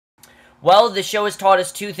Well, the show has taught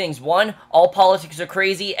us two things. One, all politics are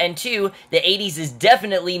crazy, and two, the 80s is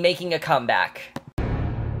definitely making a comeback.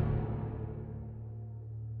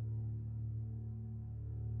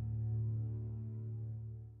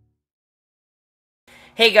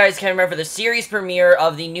 Hey guys, can I remember the series premiere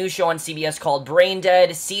of the new show on CBS called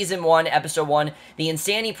BrainDead, Season 1, Episode 1, The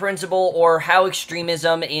Insanity Principle, or How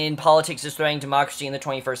Extremism in Politics is Threatening Democracy in the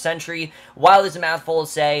 21st Century. While there's a mouthful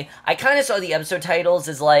to say, I kind of saw the episode titles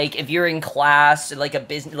as like, if you're in class, like a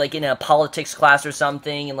business, like in a politics class or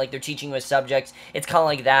something, and like they're teaching you a subject, it's kind of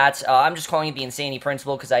like that. I'm just calling it The Insanity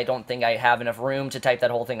Principle because I don't think I have enough room to type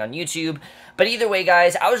that whole thing on YouTube. But either way,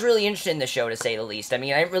 guys, I was really interested in the show, to say the least. I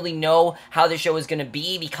mean, I didn't really know how the show was going to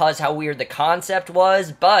be because how weird the concept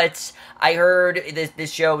was, but I heard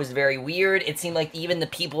this show was very weird. It seemed like even the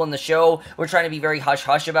people in the show were trying to be very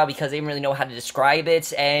hush-hush about because they didn't really know how to describe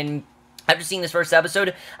it, and after seeing this first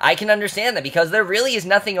episode, I can understand that because there really is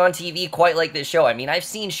nothing on TV quite like this show. I mean, I've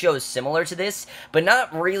seen shows similar to this, but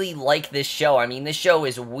not really like this show. I mean, this show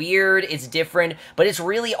is weird, it's different, but it's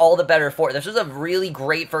really all the better for it. This was a really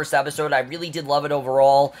great first episode. I really did love it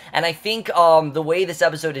overall, and I think the way this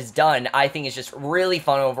episode is done, I think is just really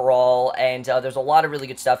fun overall, and there's a lot of really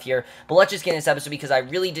good stuff here. But let's just get in this episode because I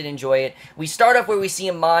really did enjoy it. We start off where we see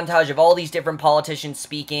a montage of all these different politicians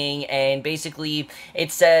speaking, and basically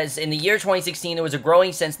it says, in the year 2016, there was a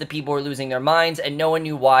growing sense that people were losing their minds, and no one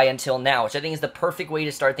knew why until now, which I think is the perfect way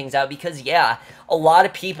to start things out, because, yeah, a lot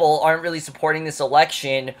of people aren't really supporting this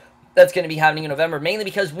election that's going to be happening in November, mainly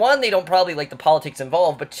because, one, they don't probably like the politics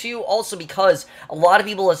involved, but two, also because a lot of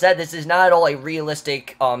people have said this is not at all a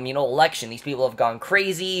realistic, election. These people have gone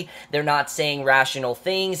crazy, they're not saying rational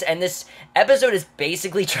things, and this episode is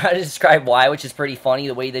basically trying to describe why, which is pretty funny,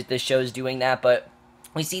 the way that this show is doing that, but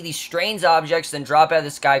we see these strange objects then drop out of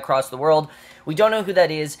the sky across the world. We don't know who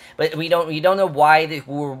that is, but we don't know why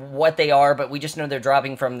or what they are, but we just know they're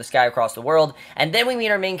dropping from the sky across the world. And then we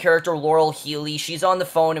meet our main character, Laurel Healy. She's on the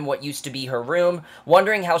phone in what used to be her room,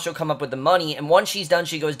 wondering how she'll come up with the money, and once she's done,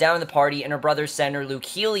 she goes down to the party, and her brother, Senator Luke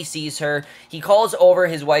Healy, sees her. He calls over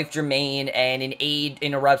his wife, Jermaine, and an aide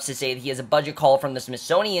interrupts to say that he has a budget call from the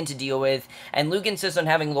Smithsonian to deal with, and Luke insists on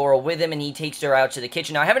having Laurel with him, and he takes her out to the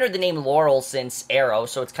kitchen. Now, I haven't heard the name Laurel since Arrow,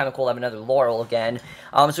 so it's kind of cool to have another Laurel again.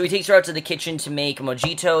 So he takes her out to the kitchen to make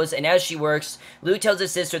mojitos, and as she works, Luke tells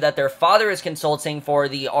his sister that their father is consulting for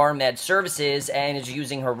the RMed services and is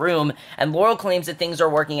using her room, and Laurel claims that things are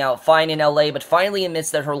working out fine in LA, but finally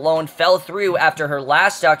admits that her loan fell through after her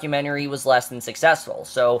last documentary was less than successful.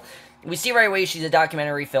 So we see right away she's a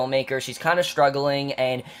documentary filmmaker, she's kind of struggling,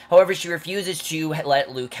 and however she refuses to let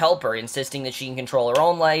Luke help her, insisting that she can control her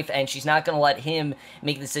own life, and she's not going to let him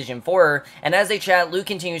make the decision for her. And as they chat, Luke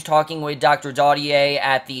continues talking with Dr. Daudier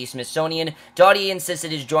at the Smithsonian. Daudier insists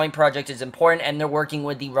that his joint project is important, and they're working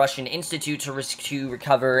with the Russian Institute to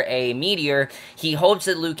recover a meteor. He hopes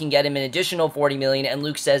that Luke can get him an additional $40 million, and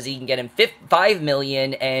Luke says he can get him $5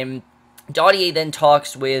 million, and Daudier then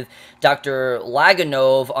talks with Dr.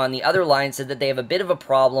 Laganov on the other line, said that they have a bit of a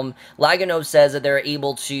problem. Laganov says that they're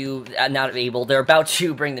about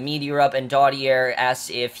to bring the meteor up, and Daudier asks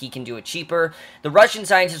if he can do it cheaper. The Russian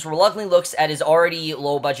scientist reluctantly looks at his already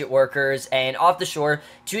low-budget workers, and off the shore,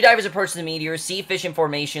 two divers approach the meteor, see fish in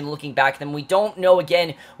formation, looking back at them. We don't know,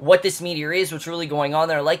 again, what this meteor is, what's really going on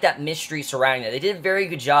there. I like that mystery surrounding it. They did a very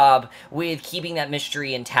good job with keeping that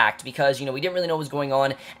mystery intact, because, we didn't really know what was going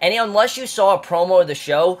on, and unless you saw a promo of the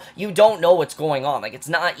show, you don't know what's going on. Like, it's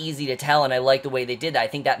not easy to tell, and I like the way they did that. I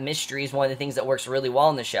think that mystery is one of the things that works really well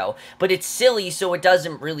in the show, but it's silly, so it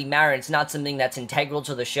doesn't really matter. It's not something that's integral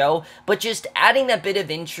to the show, but just adding that bit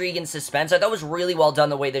of intrigue and suspense, I thought was really well done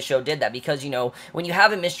the way the show did that, because, when you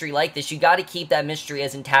have a mystery like this, you got to keep that mystery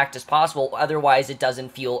as intact as possible, otherwise it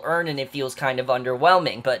doesn't feel earned, and it feels kind of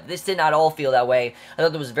underwhelming, but this did not all feel that way. I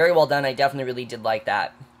thought it was very well done. I definitely really did like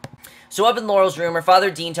that. So up in Laurel's room, her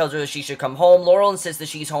father Dean tells her that she should come home. Laurel insists that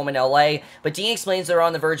she's home in LA, but Dean explains they're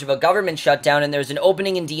on the verge of a government shutdown and there's an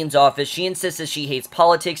opening in Dean's office. She insists that she hates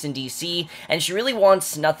politics in DC, and she really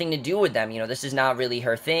wants nothing to do with them. This is not really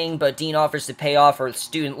her thing, but Dean offers to pay off her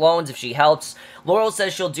student loans if she helps. Laurel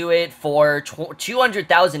says she'll do it for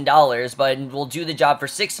 $200,000, but will do the job for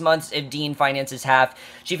 6 months if Dean finances half.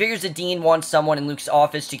 She figures that Dean wants someone in Luke's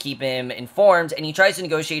office to keep him informed, and he tries to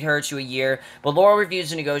negotiate her to a year, but Laurel refuses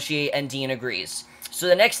to negotiate, and Dean agrees. So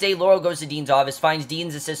the next day, Laurel goes to Dean's office, finds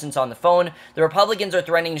Dean's assistants on the phone. The Republicans are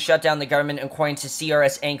threatening to shut down the government, according to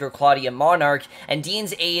CRS anchor Claudia Monarch, and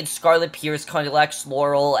Dean's aide, Scarlett Pierce, collects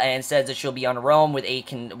Laurel and says that she'll be on her own with eight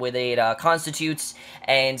constitutes,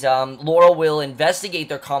 and Laurel will investigate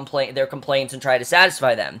their complaints and try to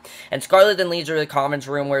satisfy them. And Scarlett then leads her to the conference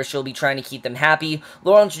room where she'll be trying to keep them happy.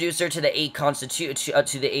 Laurel introduces her to the eight constituents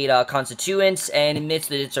and admits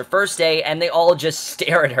that it's her first day, and they all just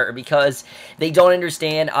stare at her because they don't understand,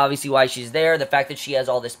 obviously, why she's there, the fact that she has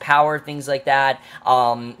all this power, things like that.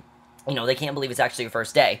 You know, they can't believe it's actually her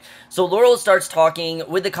first day. So Laurel starts talking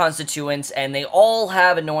with the constituents, and they all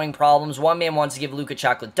have annoying problems. One man wants to give Luke a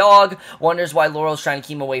chocolate dog, wonders why Laurel's trying to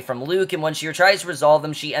keep him away from Luke, and when she tries to resolve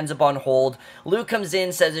them, she ends up on hold. Luke comes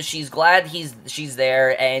in, says that she's glad she's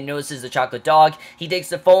there, and notices the chocolate dog. He takes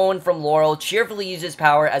the phone from Laurel, cheerfully uses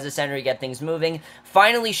power as a senator to get things moving.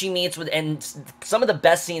 Finally, she meets with, and some of the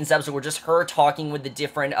best scenes in this episode were just her talking with the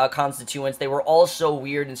different constituents. They were all so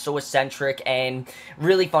weird and so eccentric and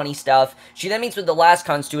really funny stuff. She then meets with the last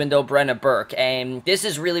constituent, though, Brenna Burke, and this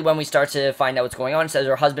is really when we start to find out what's going on. It says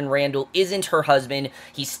her husband, Randall, isn't her husband.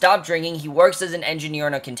 He stopped drinking. He works as an engineer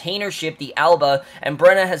on a container ship, the Alba, and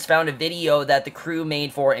Brenna has found a video that the crew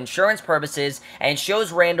made for insurance purposes, and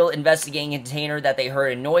shows Randall investigating a container that they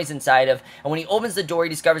heard a noise inside of, and when he opens the door, he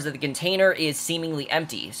discovers that the container is seemingly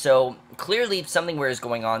empty. So clearly something weird is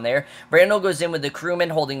going on there. Randall goes in with the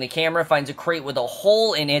crewman holding the camera, finds a crate with a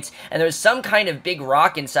hole in it, and there's some kind of big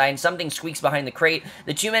rock inside, and something squeaks behind the crate.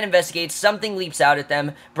 The two men investigate, something leaps out at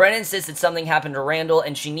them. Brenna insists that something happened to Randall,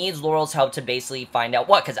 and she needs Laurel's help to basically find out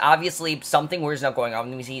what, because obviously something weird is not going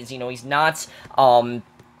on. He's, you know, he's not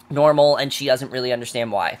normal, and she doesn't really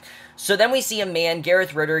understand why. So then we see a man,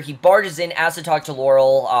 Gareth Ritter. He barges in, asks to talk to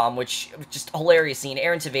Laurel, which, just a hilarious scene.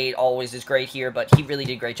 Aaron Tveit always is great here, but he really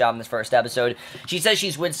did a great job in this first episode. She says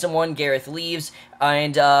she's with someone, Gareth leaves,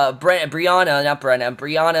 and Brenna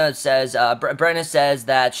says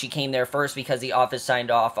that she came there first because the office signed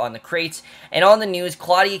off on the crates. And on the news,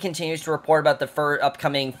 Claudia continues to report about the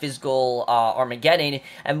upcoming physical Armageddon,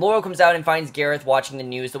 and Laurel comes out and finds Gareth watching the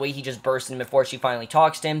news, the way he just burst in before she finally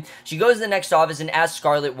talks to him. She goes to the next office and asks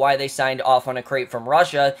Scarlett why they signed off on a crate from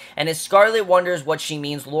Russia, and as Scarlett wonders what she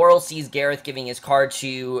means, Laurel sees Gareth giving his card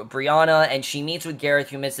to Brianna, and she meets with Gareth,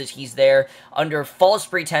 who admits that he's there under false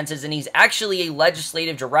pretenses, and he's actually a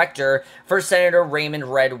legislative director for Senator Raymond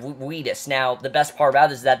Red Wheatus. Now, the best part about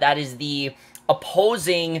this is that is the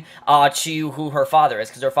opposing to who her father is,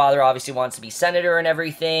 because her father obviously wants to be senator and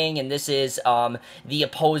everything, and this is the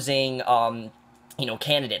opposing you know,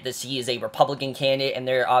 candidate. He is a Republican candidate, and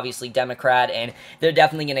they're obviously Democrat, and they're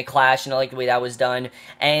definitely going to clash, and I like the way that was done.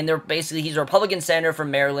 And he's a Republican senator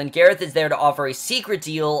from Maryland. Gareth is there to offer a secret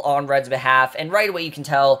deal on Red's behalf, and right away you can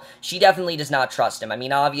tell she definitely does not trust him. I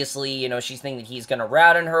mean, obviously, you know, she's thinking that he's going to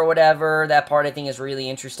rat on her or whatever. That part, I think, is really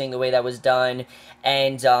interesting, the way that was done.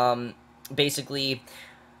 And, basically,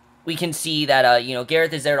 we can see that, you know,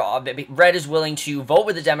 Gareth is there to, Red is willing to vote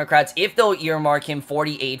with the Democrats if they'll earmark him for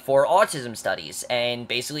the aid for autism studies, and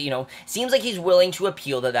basically, you know, seems like he's willing to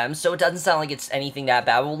appeal to them, so it doesn't sound like it's anything that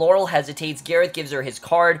bad. Well, Laurel hesitates. Gareth gives her his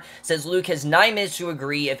card, says Luke has 9 minutes to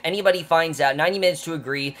agree. If anybody finds out, 90 minutes to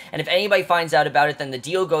agree, and if anybody finds out about it, then the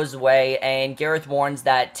deal goes away, and Gareth warns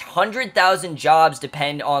that 100,000 jobs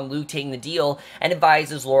depend on Luke taking the deal, and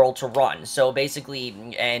advises Laurel to run. So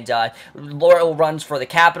basically, and Laurel runs for the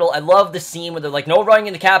Capitol. I love the scene where they're like, no running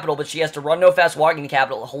in the Capitol, but she has to run no fast walking in the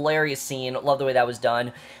Capitol. Hilarious scene. Love the way that was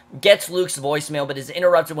done. Gets Luke's voicemail, but is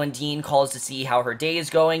interrupted when Dean calls to see how her day is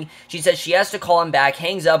going. She says she has to call him back,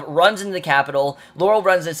 hangs up, runs into the Capitol. Laurel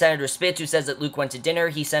runs into Senator Spitz, who says that Luke went to dinner.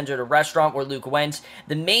 He sends her to a restaurant where Luke went.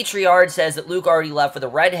 The matriarch says that Luke already left with a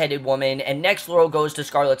redheaded woman, and next Laurel goes to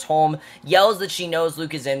Scarlett's home, yells that she knows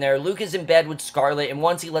Luke is in there. Luke is in bed with Scarlett, and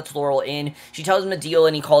once he lets Laurel in, she tells him the deal,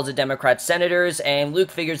 and he calls the Democrat senators, and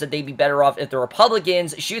Luke figures that they'd be better off if the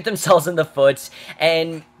Republicans shoot themselves in the foot.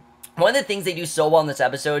 And one of the things they do so well in this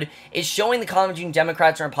episode is showing the conflict between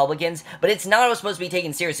Democrats and Republicans, but it's not supposed to be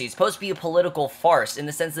taken seriously. It's supposed to be a political farce, in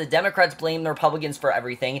the sense that the Democrats blame the Republicans for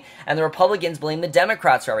everything, and the Republicans blame the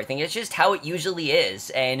Democrats for everything. It's just how it usually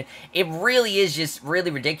is, and it really is just really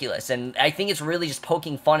ridiculous, and I think it's really just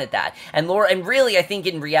poking fun at that. And really, I think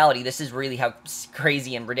in reality, this is really how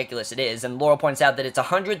crazy and ridiculous it is, and Laurel points out that it's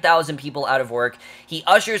 100,000 people out of work. He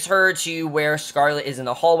ushers her to where Scarlett is in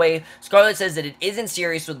the hallway. Scarlett says that it isn't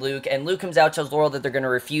serious with Luke, and Luke comes out, tells Laurel that they're going to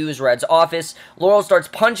refuse Red's office. Laurel starts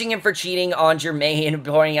punching him for cheating on Jermaine,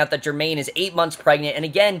 pointing out that Jermaine is 8 months pregnant, and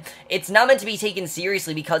again, it's not meant to be taken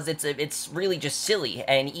seriously because it's really just silly,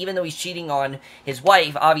 and even though he's cheating on his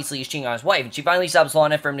wife, obviously he's cheating on his wife, and she finally stops long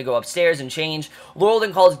enough for him to go upstairs and change. Laurel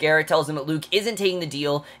then calls Garrett, tells him that Luke isn't taking the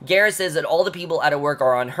deal. Garrett says that all the people out of work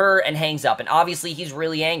are on her, and hangs up, and obviously he's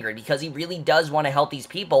really angry because he really does want to help these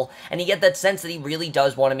people, and you get that sense that he really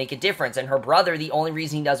does want to make a difference, and her brother, the only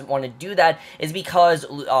reason he doesn't want to do that is because,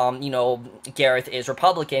 Gareth is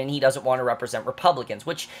Republican, and he doesn't want to represent Republicans,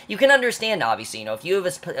 which you can understand, obviously. If you have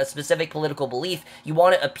a specific political belief, you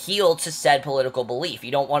want to appeal to said political belief.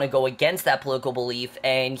 You don't want to go against that political belief,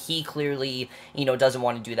 and he clearly, doesn't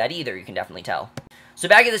want to do that either, you can definitely tell. So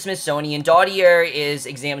back at the Smithsonian, Daudier is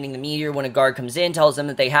examining the meteor when a guard comes in, tells them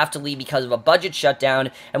that they have to leave because of a budget shutdown,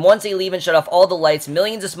 and once they leave and shut off all the lights,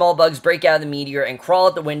 millions of small bugs break out of the meteor and crawl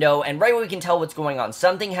out the window, and right away we can tell what's going on.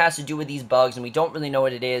 Something has to do with these bugs, and we don't really know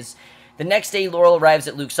what it is. The next day, Laurel arrives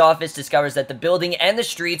at Luke's office, discovers that the building and the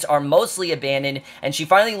streets are mostly abandoned, and she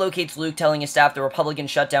finally locates Luke, telling his staff the Republican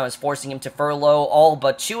shutdown is forcing him to furlough all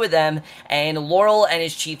but 2 of them, and Laurel and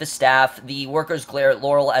his chief of staff, the workers glare at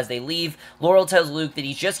Laurel as they leave. Laurel tells Luke that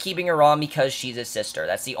he's just keeping her on because she's his sister.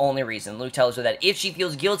 That's the only reason. Luke tells her that if she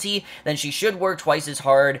feels guilty, then she should work twice as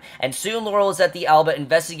hard, and soon Laurel is at the Alba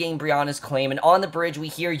investigating Brianna's claim, and on the bridge we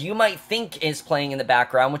hear You Might Think is playing in the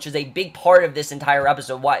background, which is a big part of this entire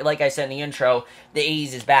episode. Why, like I said in the intro, the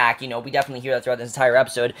 80s is back. We definitely hear that throughout this entire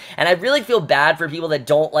episode, and I really feel bad for people that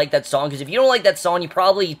don't like that song, because if you don't like that song, you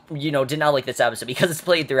probably, did not like this episode, because it's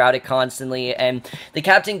played throughout it constantly. And the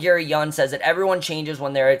captain, Gary Young, says that everyone changes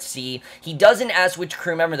when they're at sea. He doesn't ask which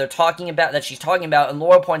crew member she's talking about, and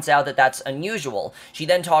Laura points out that that's unusual. She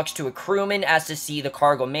then talks to a crewman, asks to see the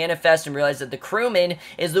cargo manifest, and realizes that the crewman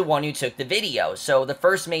is the one who took the video. So the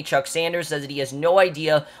first mate, Chuck Sanders, says that he has no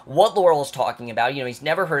idea what Laurel's talking about. He's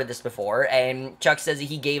never heard of this before, and Chuck says that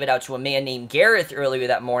he gave it out to a man named Gareth earlier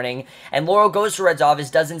that morning, and Laurel goes to Red's office,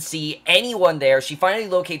 doesn't see anyone there. She finally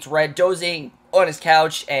locates Red dozing on his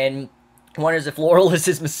couch, and wonders if Laurel is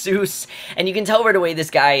his masseuse, and you can tell right away this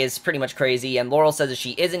guy is pretty much crazy, and Laurel says that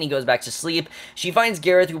she isn't. He goes back to sleep. She finds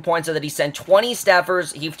Gareth, who points out that he sent home 20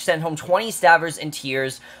 staffers in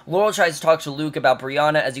tears. Laurel tries to talk to Luke about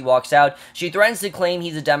Brianna as he walks out. She threatens to claim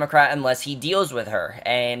he's a Democrat unless he deals with her,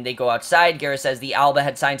 and they go outside. Gareth says the Alba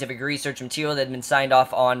had scientific research material that had been signed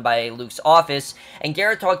off on by Luke's office, and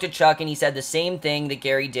Gareth talked to Chuck, and he said the same thing that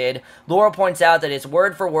Gary did. Laurel points out that it's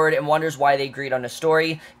word for word and wonders why they agreed on a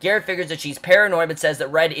story. Gareth figures that she's paranoid, but says that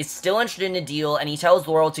Red is still interested in a deal, and he tells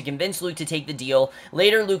Laurel to convince Luke to take the deal.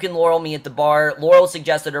 Later, Luke and Laurel meet at the bar. Laurel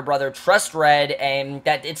suggests that her brother trust Red, and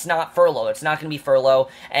that it's not furlough. It's not going to be furlough,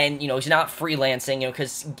 and, he's not freelancing,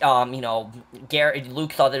 because,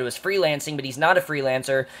 Luke thought that it was freelancing, but he's not a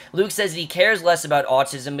freelancer. Luke says that he cares less about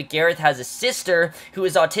autism, but Gareth has a sister who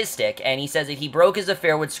is autistic, and he says that he broke his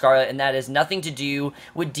affair with Scarlett, and that has nothing to do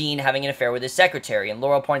with Dean having an affair with his secretary. And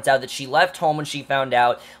Laurel points out that she left home when she found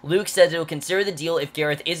out. Luke says it'll consider the deal if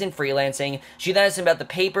Gareth isn't freelancing. She then asks him about the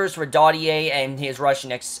papers for Daudier and his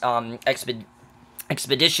Russian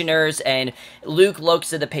expeditioners, and Luke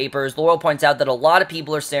looks at the papers. Laurel points out that a lot of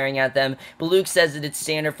people are staring at them, but Luke says that it's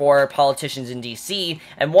standard for politicians in DC,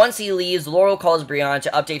 and once he leaves, Laurel calls Brianna to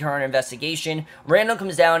update her on her investigation. Randall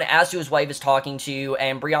comes down, asks who his wife is talking to,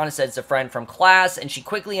 and Brianna says it's a friend from class, and she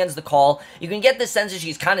quickly ends the call. You can get the sense that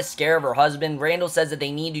she's kind of scared of her husband. Randall says that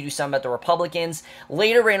they need to do something about the Republicans.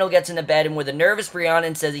 Later, Randall gets into bed and with a nervous Brianna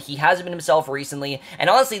and says that he hasn't been himself recently, and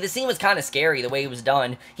honestly, the scene was kind of scary the way it was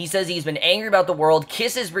done. He says he's been angry about the world,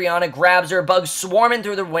 kisses Brianna, grabs her, bugs swarming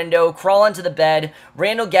through the window, crawl into the bed.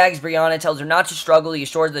 Randall gags Brianna, tells her not to struggle. He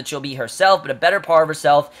assures her that she'll be herself, but a better part of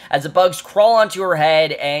herself, as the bugs crawl onto her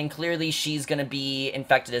head, and clearly she's going to be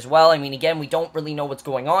infected as well. I mean, again, we don't really know what's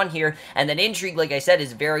going on here, and that intrigue, like I said,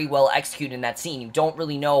 is very well executed in that scene. You don't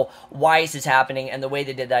really know why this is happening, and the way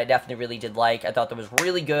they did that, I definitely really did like. I thought that was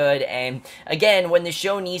really good, and again, when the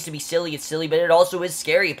show needs to be silly, it's silly, but it also is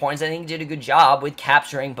scary at points. I think they did a good job with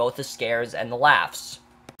capturing both the scares and the laughs.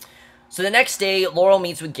 So the next day, Laurel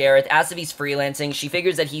meets with Gareth, asks if he's freelancing. She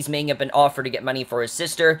figures that he's making up an offer to get money for his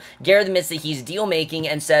sister. Gareth admits that he's deal-making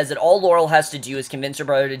and says that all Laurel has to do is convince her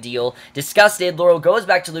brother to deal. Disgusted, Laurel goes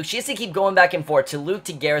back to Luke. She has to keep going back and forth to Luke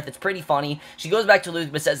to Gareth. It's pretty funny. She goes back to Luke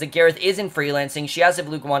but says that Gareth isn't freelancing. She asks if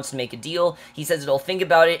Luke wants to make a deal. He says that he'll think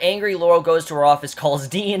about it. Angry, Laurel goes to her office, calls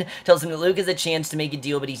Dean, tells him that Luke has a chance to make a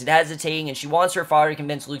deal, but he's hesitating, and she wants her father to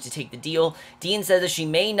convince Luke to take the deal. Dean says that she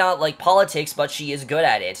may not like politics, but she is good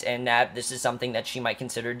at it, and that this is something that she might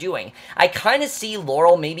consider doing. I kind of see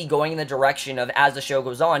Laurel maybe going in the direction of, as the show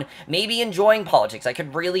goes on, maybe enjoying politics. I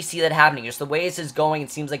could really see that happening. Just the way this is going,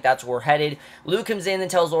 it seems like that's where we're headed. Luke comes in and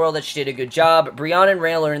tells Laurel that she did a good job. Brianna and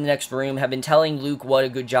Randall are in the next room, have been telling Luke what a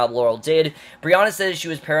good job Laurel did. Brianna says she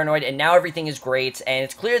was paranoid, and now everything is great, and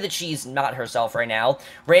it's clear that she's not herself right now.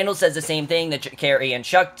 Randall says the same thing that Carrie and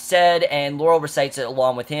Chuck said, and Laurel recites it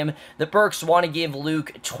along with him. The Burks want to give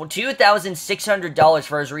Luke $2,600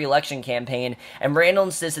 for his re-election campaign, and Randall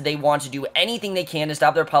insists that they want to do anything they can to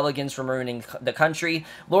stop the Republicans from ruining the country.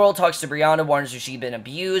 Laurel talks to Brianna, wonders if she's been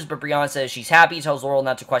abused, but Brianna says she's happy, tells Laurel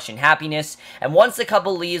not to question happiness, and once the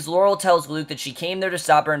couple leaves, Laurel tells Luke that she came there to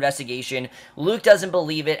stop her investigation. Luke doesn't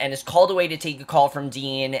believe it and is called away to take a call from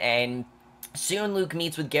Dean, and soon, Luke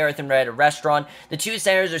meets with Gareth and Red at a restaurant. The two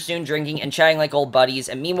senators are soon drinking and chatting like old buddies,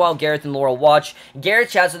 and meanwhile, Gareth and Laurel watch. Gareth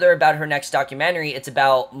chats with her about her next documentary. It's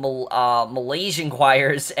about Malaysian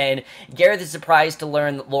choirs, and Gareth is surprised to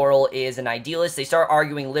learn that Laurel is an idealist. They start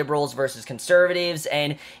arguing liberals versus conservatives,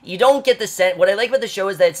 and you don't get the sense. What I like about the show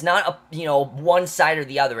is that it's not one side or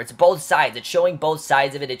the other. It's both sides. It's showing both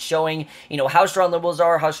sides of it. It's showing, how strong liberals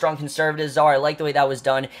are, how strong conservatives are. I like the way that was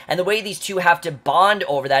done, and the way these two have to bond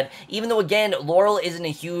over that, even though, again, Laurel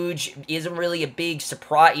isn't really a big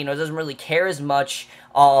surprise, doesn't really care as much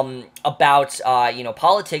about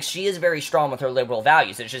politics. She is very strong with her liberal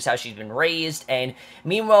values. It's just how she's been raised. And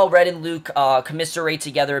meanwhile, Red and Luke commiserate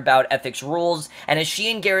together about ethics rules, and as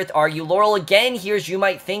she and Gareth argue, Laurel again hears You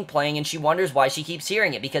Might Think playing, and she wonders why she keeps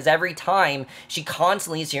hearing it, because every time she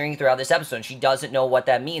constantly is hearing it throughout this episode, and she doesn't know what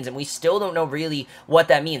that means, and we still don't know really what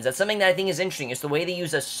that means. That's something that I think is interesting. It's the way they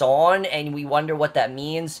use a song, and we wonder what that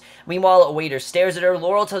means. Meanwhile, a waiter stares at her.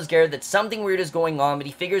 Laurel tells Gareth that something weird is going on, but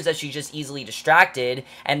he figures that she's just easily distracted,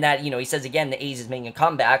 and that, he says again, the A's is making a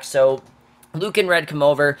comeback, so Luke and Red come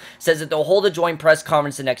over, says that they'll hold a joint press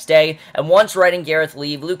conference the next day, and once Red and Gareth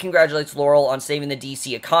leave, Luke congratulates Laurel on saving the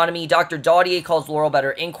DC economy. Dr. Daudier calls Laurel about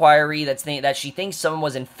her inquiry that she thinks someone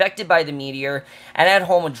was infected by the meteor, and at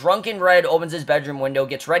home, a drunken Red opens his bedroom window,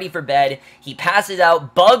 gets ready for bed, he passes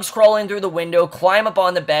out, bugs crawl in through the window, climb up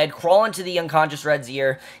on the bed, crawl into the unconscious Red's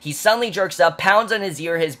ear, he suddenly jerks up, pounds on his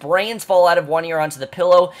ear, his brains fall out of one ear onto the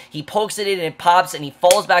pillow, he pokes at it and it pops, and he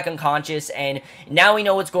falls back unconscious, and now we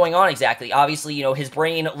know what's going on exactly. Obviously, his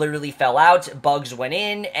brain literally fell out, bugs went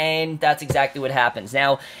in, and that's exactly what happens.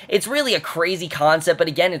 Now, it's really a crazy concept, but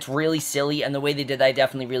again, it's really silly, and the way they did that, I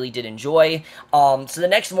definitely really did enjoy. So the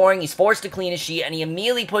next morning, he's forced to clean his sheet, and he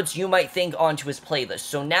immediately puts You Might Think onto his playlist.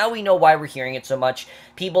 So now we know why we're hearing it so much.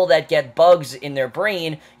 People that get bugs in their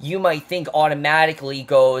brain, You Might Think automatically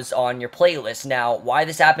goes on your playlist. Now, why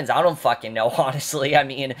this happens, I don't fucking know, honestly. I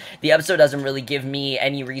mean, the episode doesn't really give me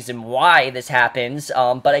any reason why this happens,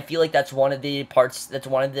 but I feel like that's one of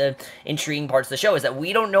the intriguing parts of the show, is that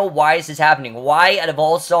we don't know why this is happening. Why, out of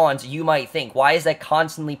all songs, You Might Think? Why is that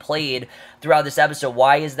constantly played throughout this episode?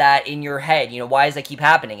 Why is that in your head? Why does that keep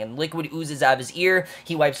happening? And liquid oozes out of his ear.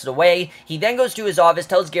 He wipes it away. He then goes to his office,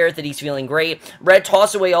 tells Gareth that he's feeling great. Red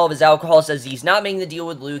tosses away all of his alcohol, says he's not making the deal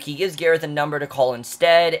with Luke. He gives Gareth a number to call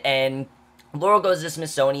instead, and Laurel goes to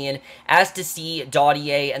Smithsonian, asks to see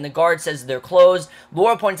Daudier, and the guard says they're closed.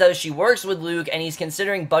 Laura points out she works with Luke, and he's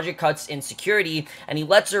considering budget cuts in security, and he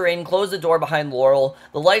lets her in, close the door behind Laurel.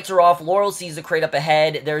 The lights are off. Laurel sees the crate up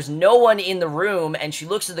ahead. There's no one in the room, and she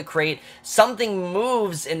looks at the crate. Something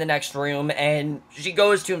moves in the next room, and she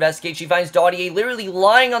goes to investigate. She finds Daudier literally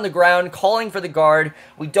lying on the ground, calling for the guard.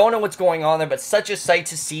 We don't know what's going on there, but such a sight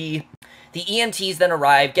to see. The EMTs then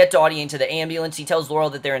arrive, get Daudier into the ambulance. He tells Laurel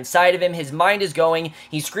that they're inside of him. His mind is going.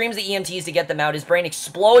 He screams at the EMTs to get them out. His brain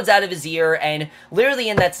explodes out of his ear, and literally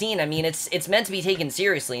in that scene, I mean, it's meant to be taken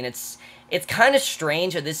seriously, and it's kind of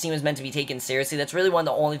strange that this scene was meant to be taken seriously. That's really one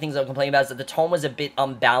of the only things I'm complaining about, is that the tone was a bit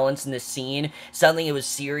unbalanced in this scene. Suddenly it was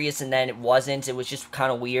serious, and then it wasn't. It was just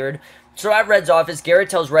kind of weird. So at Red's office, Gareth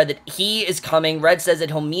tells Red that he is coming. Red says that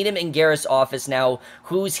he'll meet him in Gareth's office. Now,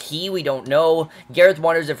 who's he? We don't know. Gareth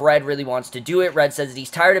wonders if Red really wants to do it. Red says that he's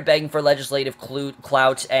tired of begging for legislative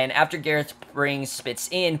clout, and after Gareth brings Spitz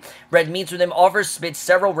in, Red meets with him, offers Spitz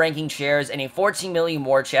several ranking chairs and a $14 million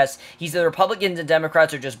war chest. He says the Republicans and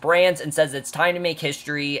Democrats are just brands, and says it's time to make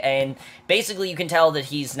history, and basically you can tell that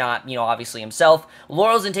he's not, obviously himself.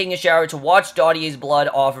 Laurel's in taking a shower to watch Daudier's blood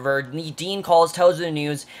off of her. Dean calls, tells her the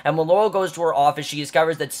news, and when Laurel Laurel goes to her office. She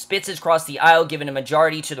discovers that Spitz has crossed the aisle, giving a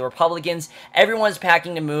majority to the Republicans. Everyone's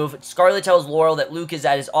packing to move. Scarlet tells Laurel that Luke is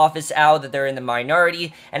at his office out, that they're in the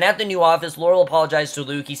minority. And at the new office, Laurel apologizes to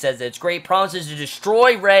Luke. He says that it's great, promises to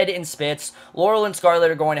destroy Red and Spitz. Laurel and Scarlet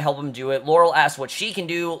are going to help him do it. Laurel asks what she can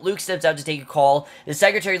do. Luke steps out to take a call. The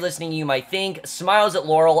secretary listening, you might think, smiles at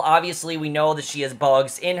Laurel. Obviously, we know that she has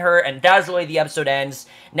bugs in her, and that's the way the episode ends.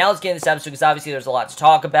 Now let's get into this episode, because obviously there's a lot to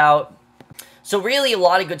talk about. So really, a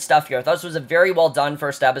lot of good stuff here. I thought this was a very well done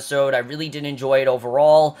first episode. I really did enjoy it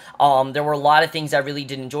overall. There were a lot of things I really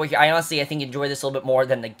did enjoy here. I think enjoyed this a little bit more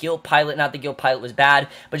than the Guilt Pilot. Not the Guilt Pilot was bad,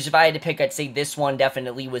 but just if I had to pick, I'd say this one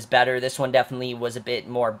definitely was better. This one definitely was a bit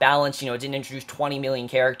more balanced. You know, it didn't introduce 20 million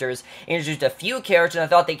characters. It introduced a few characters, and I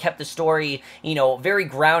thought they kept the story, you know, very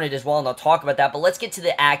grounded as well, and I'll talk about that. But let's get to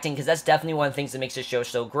the acting, because that's definitely one of the things that makes this show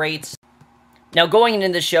so great. Now, going into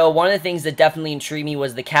the show, one of the things that definitely intrigued me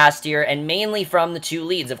was the cast here, and mainly from the two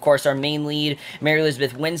leads. Of course, our main lead, Mary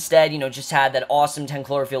Elizabeth Winstead, you know, just had that awesome 10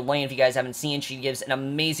 Cloverfield Lane. If you guys haven't seen, she gives an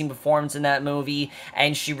amazing performance in that movie,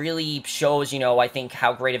 and she really shows, you know, I think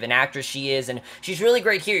how great of an actress she is, and she's really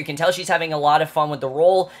great here. You can tell she's having a lot of fun with the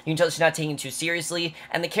role. You can tell she's not taking it too seriously,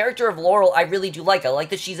 and the character of Laurel, I really do like. I like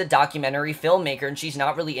that she's a documentary filmmaker, and she's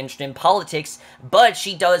not really interested in politics, but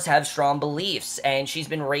she does have strong beliefs, and she's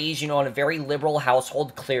been raised, you know, in a very liberal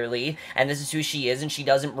household, clearly, and this is who she is, and she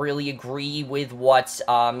doesn't really agree with what,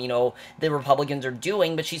 you know, the Republicans are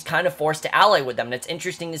doing, but she's kind of forced to ally with them, and it's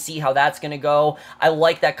interesting to see how that's gonna go. I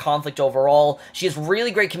like that conflict overall. She has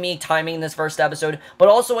really great comedic timing in this first episode, but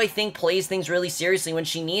also, I think, plays things really seriously when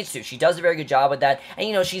she needs to. She does a very good job with that, and,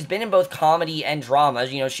 you know, she's been in both comedy and drama.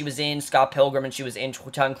 You know, she was in Scott Pilgrim, and she was in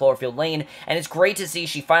 10 Cloverfield Lane, and it's great to see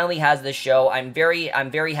she finally has this show. I'm very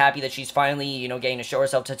happy that she's finally, you know, getting to show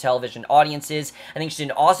herself to television audiences. I think she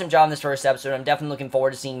did an awesome job in this first episode. I'm definitely looking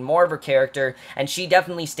forward to seeing more of her character, and she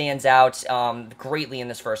definitely stands out greatly in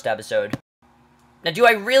this first episode. Now, do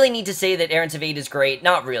I really need to say that Aaron Tveit is great?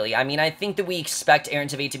 Not really. I mean, I think that we expect Aaron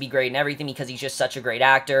Tveit to be great in everything because he's just such a great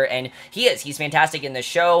actor, and he is. He's fantastic in this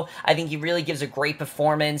show. I think he really gives a great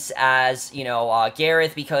performance as, you know,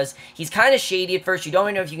 Gareth, because he's kind of shady at first. You don't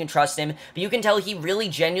even know if you can trust him, but you can tell he really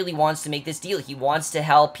genuinely wants to make this deal. He wants to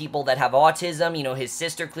help people that have autism. You know, his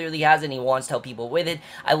sister clearly has it, and he wants to help people with it.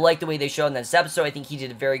 I like the way they showed in this episode. I think he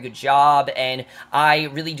did a very good job, and I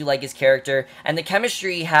really do like his character. And the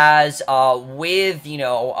chemistry he has with, you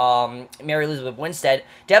know, Mary Elizabeth Winstead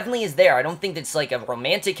definitely is there. I don't think it's like a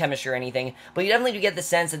romantic chemistry or anything, but you definitely do get the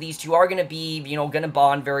sense that these two are going to be, you know, going to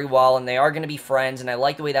bond very well, and they are going to be friends, and I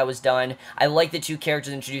like the way that was done. I like the two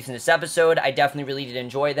characters introduced in this episode. I definitely really did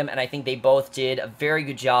enjoy them, and I think they both did a very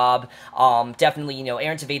good job. Definitely, you know,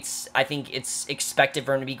 Aaron Tveit's, I think it's expected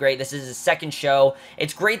for him to be great. This is his second show.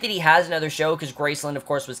 It's great that he has another show, because Graceland, of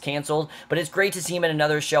course, was canceled, but it's great to see him in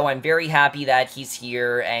another show. I'm very happy that he's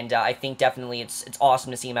here, and I think definitely it's awesome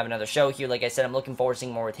to see him have another show here. Like I said, I'm looking forward to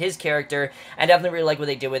seeing more with his character, and definitely really like what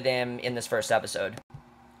they did with him in this first episode.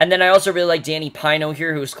 And then I also really like Danny Pino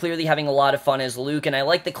here, who's clearly having a lot of fun as Luke, and I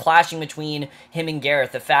like the clashing between him and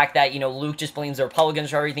Gareth. The fact that, you know, Luke just blames the Republicans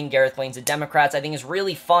for everything, Gareth blames the Democrats, I think is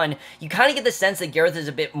really fun. You kind of get the sense that Gareth is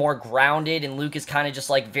a bit more grounded, and Luke is kind of just,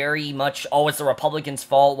 like, very much, oh, it's the Republicans'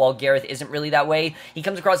 fault, while Gareth isn't really that way. He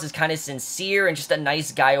comes across as kind of sincere and just a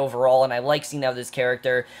nice guy overall, and I like seeing that with his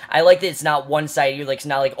character. I like that it's not one-sided, like, it's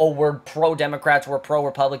not like, oh, we're pro-Democrats, we're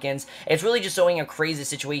pro-Republicans. It's really just showing how crazy the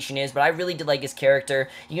situation is, but I really did like his character.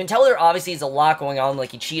 You can tell there obviously is a lot going on,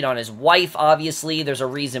 like he cheated on his wife, obviously. There's a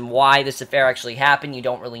reason why this affair actually happened, you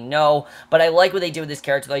don't really know, but I like what they did with this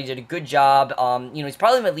character. I thought he did a good job. You know, he's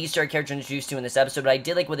probably my least favorite character introduced to in this episode, but I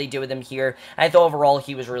did like what they did with him here, and I thought overall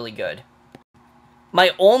he was really good.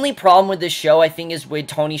 My only problem with this show, I think, is with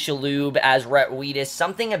Tony Shalhoub as Red Wheatus.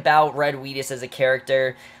 Something about Red Wheatus as a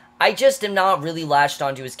character, I just am not really latched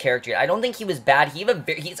onto his character. I don't think he was bad.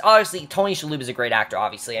 He's obviously, Tony Shalhoub is a great actor,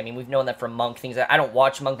 obviously. I mean, we've known that from Monk. Things that I don't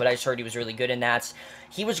watch Monk, but I just heard he was really good in that.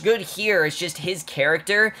 He was good here. It's just his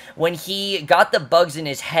character, when he got the bugs in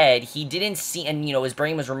his head, he didn't see, and, you know, his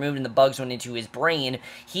brain was removed and the bugs went into his brain,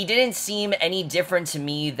 he didn't seem any different to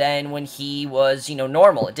me than when he was, you know,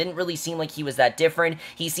 normal. It didn't really seem like he was that different.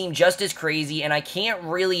 He seemed just as crazy, and I can't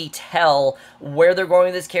really tell where they're going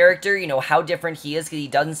with this character, you know, how different he is, because he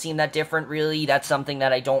doesn't seem that different, really. That's something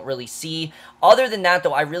that I don't really see. Other than that,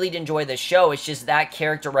 though, I really did enjoy this show. It's just that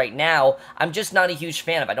character right now, I'm just not a huge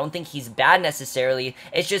fan of. I don't think he's bad necessarily.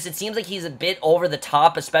 It's just, it seems like he's a bit over the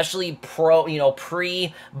top, especially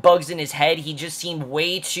pre-bugs in his head. He just seemed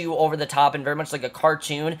way too over the top and very much like a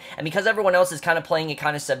cartoon, and because everyone else is kind of playing it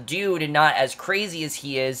kind of subdued and not as crazy as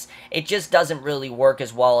he is, it just doesn't really work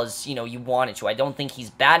as well as, you know, you want it to. I don't think he's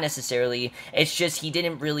bad necessarily, it's just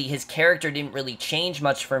his character didn't really change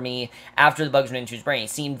much for me after the bugs went into his brain. He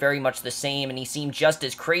seemed very much the same, and he seemed just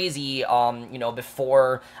as crazy,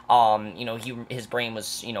 before, his brain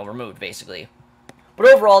was, removed, basically.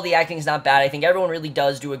 But overall, the acting is not bad. I think everyone really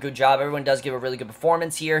does do a good job. Everyone does give a really good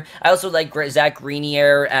performance here. I also like Zach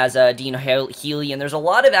Grenier as Dean Healy, and there's a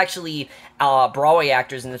lot of actually Broadway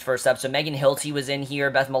actors in this first episode. Megan Hilty was in here.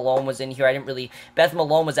 Beth Malone was in here. Beth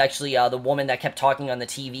Malone was actually the woman that kept talking on the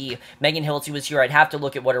TV. Megan Hilty was here. I'd have to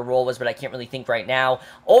look at what her role was, but I can't really think right now.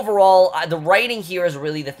 Overall, the writing here is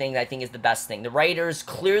really the thing that I think is the best thing. The writers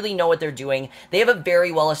clearly know what they're doing. They have a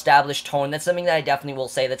very well-established tone. That's something that I definitely will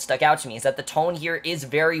say that stuck out to me, is that the tone here is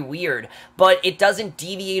very weird, but it doesn't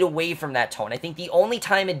deviate away from that tone. I think the only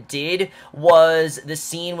time it did was the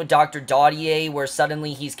scene with Dr. Daudier where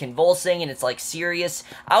suddenly he's convulsing and it's like serious.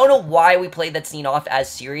 I don't know why we played that scene off as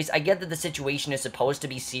serious. I get that the situation is supposed to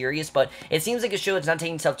be serious, but it seems like a show that's not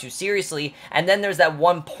taking itself too seriously, and then there's that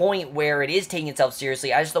one point where it is taking itself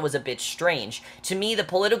seriously. I just thought was a bit strange. To me, the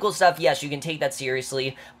political stuff, yes, you can take that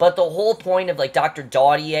seriously, but the whole point of like Dr.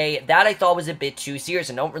 Daudier, that I thought was a bit too serious,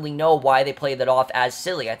 and don't really know why they played that off as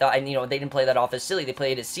silly. I thought, they didn't play that off as silly. They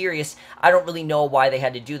played it as serious. I don't really know why they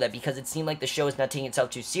had to do that, because it seemed like the show is not taking itself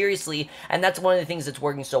too seriously, and that's one of the things that's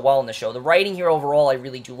working so well in the show. The writing here overall, I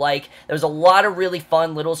really do like. There's a lot of really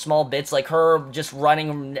fun little small bits, like her just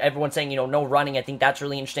running, everyone saying, no running. I think that's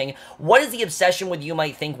really interesting. What is the obsession with, you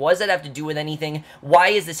might think? What does that have to do with anything? Why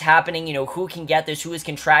is this happening? Who can get this? Who is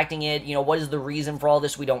contracting it? What is the reason for all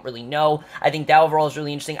this? We don't really know. I think that overall is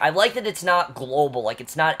really interesting. I like that it's not global. Like,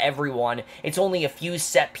 it's not everyone. It's only a few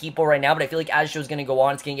set people right now, but I feel like as the show's going to go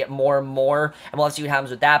on, it's going to get more and more, and we'll have to see what happens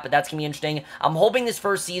with that, but that's going to be interesting. I'm hoping this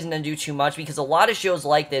first season doesn't do too much, because a lot of shows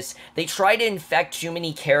like this, they try to infect too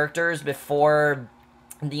many characters before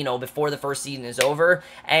the first season is over,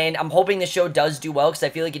 and I'm hoping the show does do well, because I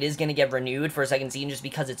feel like it is going to get renewed for a second season, just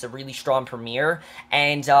because it's a really strong premiere,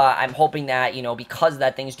 and I'm hoping that, because of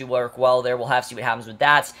that, things do work well there. We'll have to see what happens with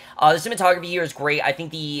that. The cinematography here is great. I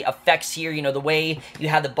think the effects here, the way you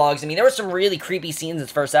have the bugs, there were some really creepy scenes in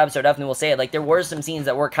this first episode, definitely will say it. Like, there were some scenes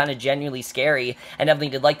that were kind of genuinely scary, and definitely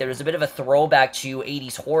did like that. There was a bit of a throwback to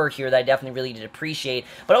 80s horror here that I definitely really did appreciate,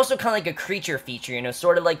 but also kind of like a creature feature,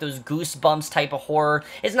 sort of like those Goosebumps type of horror.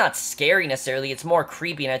 It's not scary necessarily, it's more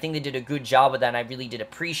creepy, and I think they did a good job with that, and I really did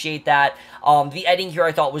appreciate that. The editing here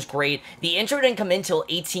I thought was great. The intro didn't come in until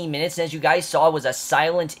 18 minutes, and as you guys saw, it was a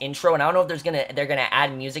silent intro, and I don't know if they're gonna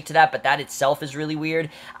add music to that, but that itself is really weird.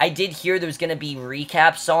 I did hear there's gonna be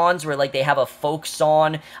recap songs where, like, they have a folk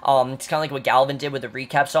song. It's kind of like what Galvin did with the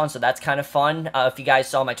recap song, so that's kind of fun. If you guys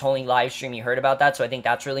saw my Totally live stream, you heard about that, so I think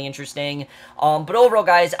that's really interesting. But overall,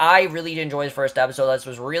 guys, I really did enjoy the first episode. This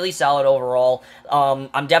was really solid overall.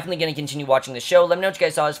 I'm definitely going to continue watching the show. Let me know what you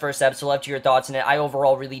guys saw this first episode. Love to hear your thoughts on it. I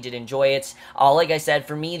overall really did enjoy it. Like I said,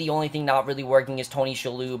 for me, the only thing not really working is Tony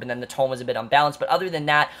Shalhoub, and then the tone was a bit unbalanced. But other than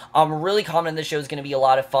that, I'm really confident this show is going to be a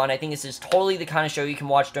lot of fun. I think this is totally the kind of show you can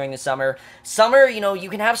watch during the summer. Summer, you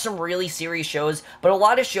can have some really serious shows, but a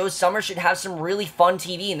lot of shows, summer should have some really fun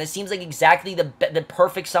TV, and this seems like exactly the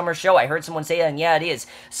perfect summer show. I heard someone say that, and yeah, it is.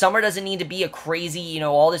 Summer doesn't need to be a crazy,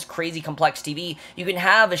 all this crazy complex TV. You can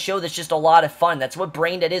have a show that's just a lot of fun. That's what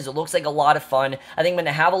BrainDead is. It looks like a lot of fun. I think I'm going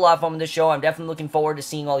to have a lot of fun with this show. I'm definitely looking forward to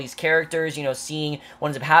seeing all these characters, seeing what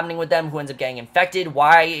ends up happening with them, who ends up getting infected,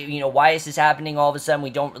 why is this happening all of a sudden? We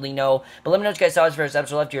don't really know. But let me know what you guys saw this first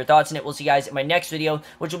episode. Love to your thoughts on it. We'll see you guys in my next video,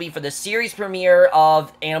 which will be for the series premiere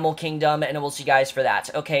of Animal Kingdom, and we'll see you guys for that.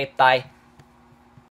 Okay, bye.